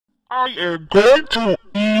I am going to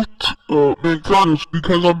eat McDonald's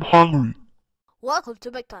because I'm hungry. Welcome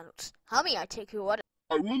to McDonald's. How may I take your order?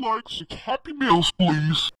 I would like 6 Happy Meals,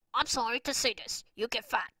 please. I'm sorry to say this. You get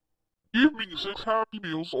fat. Give me 6 Happy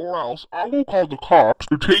Meals or else I will call the cops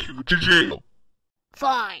to take you to jail.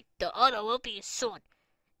 Fine. The order will be soon.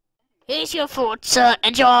 Here's your food, sir.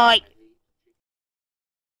 Enjoy!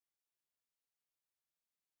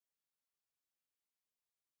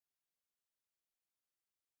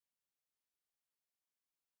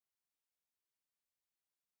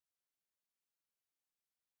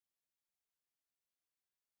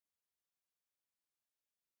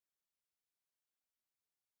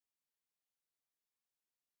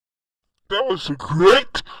 That was the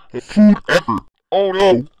great food ever. Oh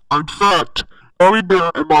no, I'm fat. Mommy Bear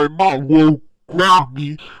and my mom will ground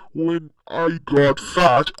me when I got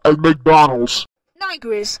fat at McDonald's.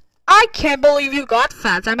 Niggers, I can't believe you got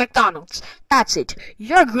fat at McDonald's. That's it.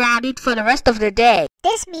 You're grounded for the rest of the day.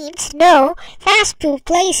 This means no fast food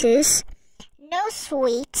places, no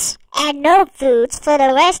sweets, and no foods for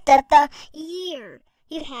the rest of the year.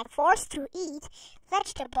 You have forced to eat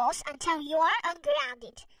vegetables until you are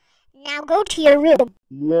ungrounded. Now go to your room.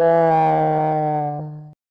 Wow.